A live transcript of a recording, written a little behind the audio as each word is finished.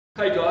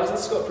Hey guys,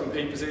 it's Scott from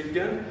Peak Physique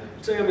again.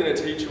 Today I'm going to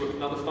teach you with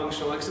another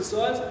functional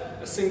exercise,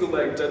 a single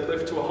leg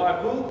deadlift to a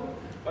high pull.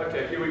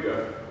 Okay, here we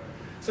go.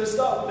 So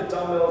start with the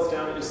dumbbells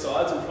down at your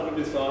sides in front of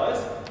your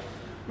thighs.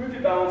 Move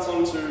your balance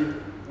onto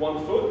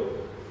one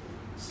foot.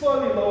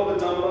 Slowly lower the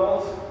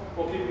dumbbells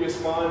while keeping your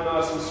spine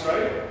nice and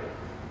straight.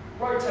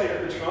 Rotate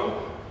at the trunk.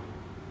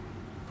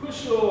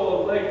 Push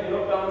your leg you're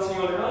not balancing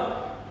on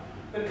out.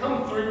 Then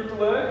come through with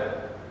the leg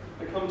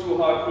and come to a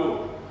high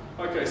pull.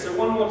 Okay, so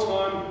one more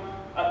time.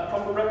 At the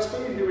proper rep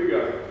speed, here we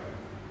go.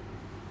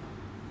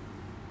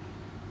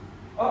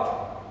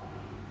 Up,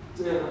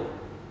 down,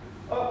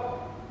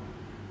 up,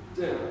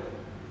 down.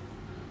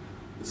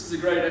 This is a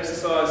great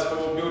exercise for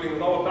building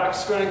lower back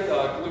strength,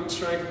 glute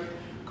strength,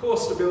 core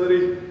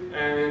stability,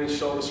 and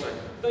shoulder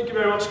strength. Thank you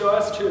very much,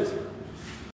 guys. Cheers.